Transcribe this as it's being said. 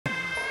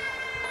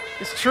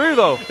It's true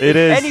though. It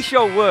is. Any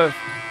show worth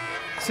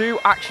 2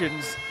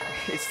 actions,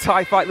 it's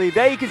Thai Fight League.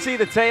 There you can see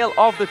the tail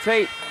of the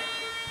tape.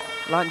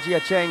 Lan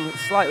Jiacheng,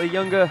 slightly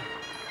younger.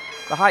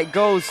 The height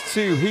goes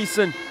to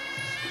Heason.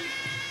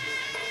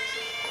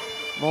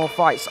 More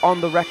fights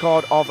on the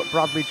record of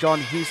Bradley John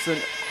Heason.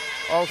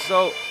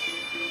 Also,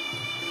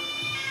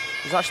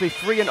 he's actually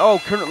 3-0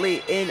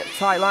 currently in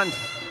Thailand.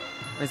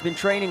 He's been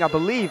training, I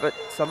believe, at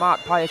Samat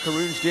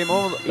Payakarun's gym.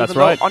 That's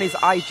right. On his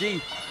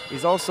IG,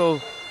 he's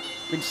also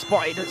been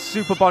spotted at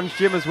Superbond's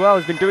gym as well.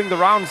 He's been doing the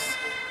rounds.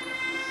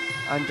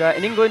 And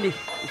in England, he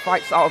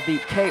fights out of the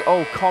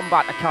KO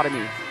Combat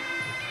Academy.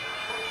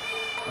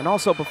 And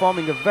also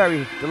performing a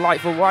very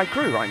delightful wide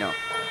crew right now.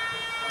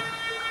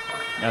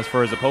 As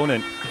for his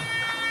opponent,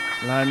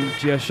 Lan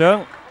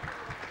Jiacheng,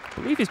 I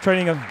believe he's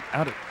training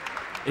out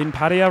in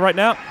Pattaya right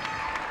now.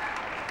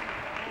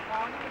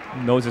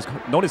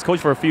 Known his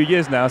coach for a few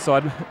years now, so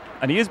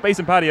and he is based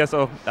in Pattaya,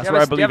 so that's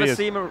where I believe he is.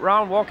 Do you ever see him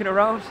around, walking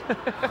around?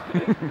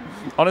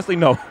 Honestly,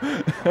 no. All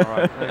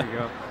right, there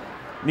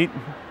you go.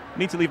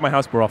 Need to leave my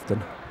house more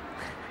often.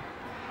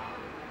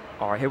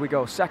 All right, here we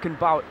go. Second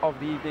bout of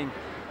the evening.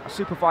 A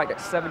super fight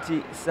at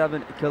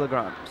 77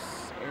 kilograms.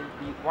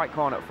 In the white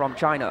corner from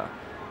China,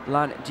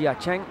 Lan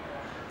Jiacheng.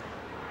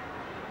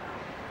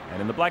 And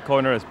in the black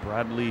corner is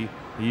Bradley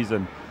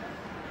Heason.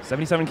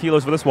 77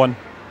 kilos for this one.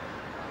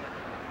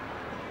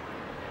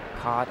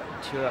 Kard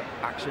Chuek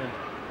action.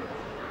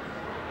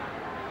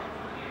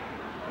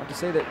 I have to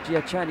say that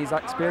Jiacheng, he's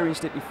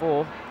experienced it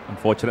before.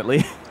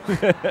 Unfortunately.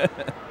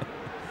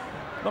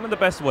 Not in the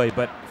best way,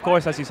 but of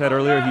course, as you said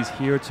earlier, he's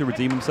here to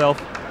redeem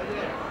himself.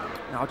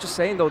 Now, just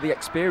saying though, the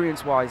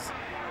experience-wise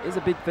is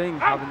a big thing,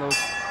 having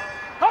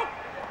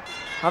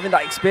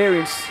that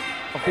experience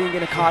of being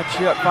in a Kard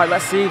Chuek fight.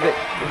 Let's see if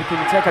we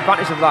can take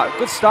advantage of that.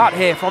 Good start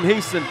here from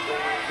Heason.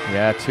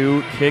 Yeah,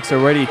 2 kicks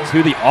already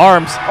to the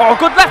arms. Oh,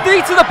 good left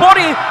knee to the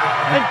body,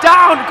 and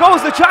down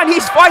goes the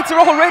Chinese fighter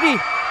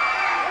already.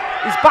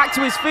 He's back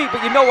to his feet,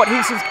 but you know what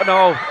Heason's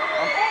no.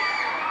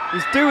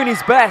 He's doing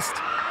his best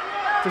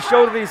to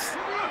show that he's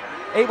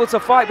able to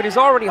fight, but he's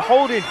already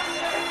holding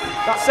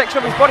that section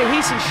of his body.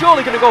 Heason's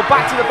surely going to go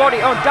back to the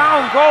body. Oh,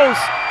 down goes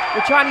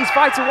the Chinese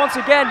fighter once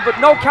again, but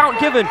no count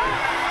given.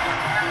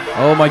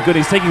 Oh my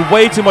goodness, he's taking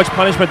way too much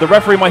punishment. The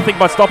referee might think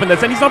about stopping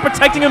this, and he's not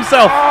protecting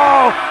himself.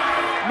 Oh,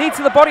 knee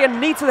to the body and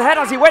knee to the head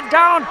as he went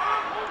down.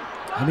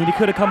 I mean, he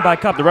could have come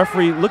back up. The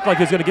referee looked like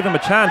he was going to give him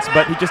a chance,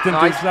 but he just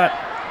didn't do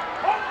that.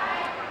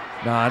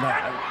 Nah,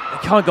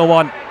 it can't go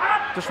on.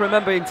 Just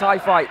remember, in Thai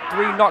fight,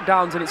 3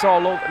 knockdowns and it's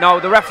all over. No,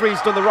 the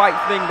referee's done the right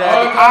thing there.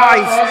 The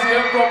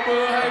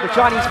eyes, the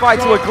Chinese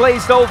fighter were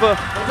glazed over.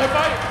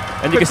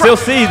 And you can still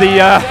see the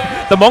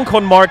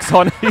Moncon marks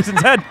on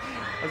Heason's head.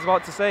 I was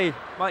about to say,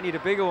 might need a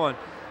bigger one.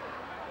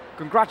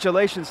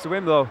 Congratulations to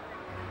him though.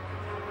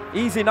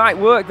 Easy night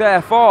work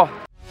there for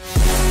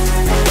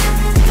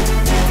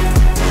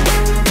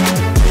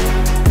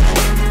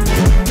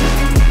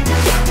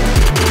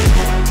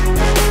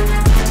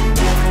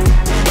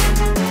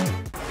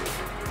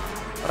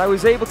I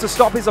was able to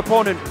stop his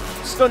opponent.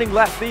 Stunning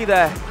left knee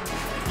there.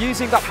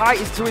 Using that height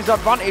is to his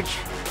advantage.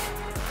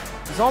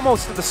 He's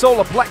almost at the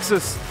solar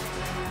plexus.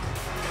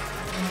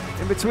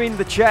 In between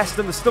the chest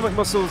and the stomach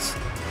muscles.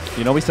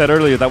 You know, we said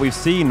earlier that we've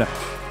seen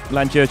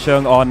Lan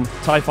Jiacheng on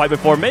Thai Fight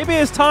before. Maybe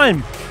it's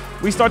time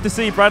we start to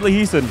see Bradley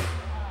Heason.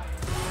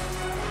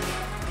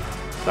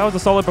 That was a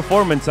solid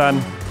performance,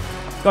 and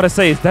gotta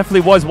say, it definitely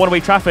was one-way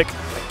traffic.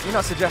 You're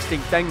not suggesting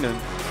Deng Nung.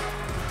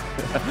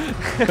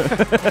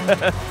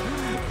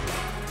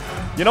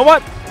 You know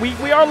what?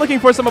 We are looking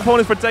for some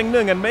opponents for Deng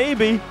Nung, and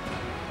maybe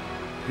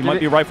he might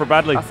be right for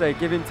Bradley. I say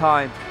give him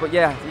time. But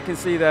yeah, you can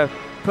see there,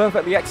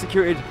 perfectly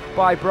executed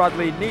by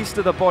Bradley. Knees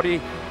to the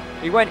body.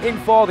 He went in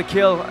for the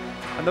kill,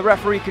 and the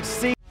referee could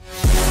see.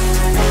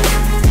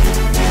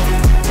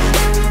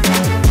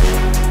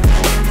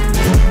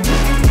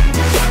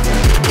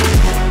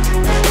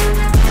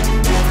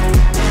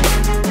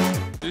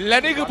และ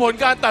นี่คือผล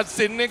การตัด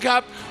สินนะครั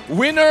บ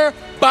Winner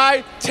by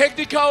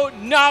technical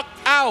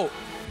knockout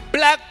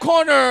Black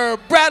corner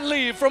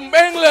Bradley from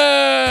England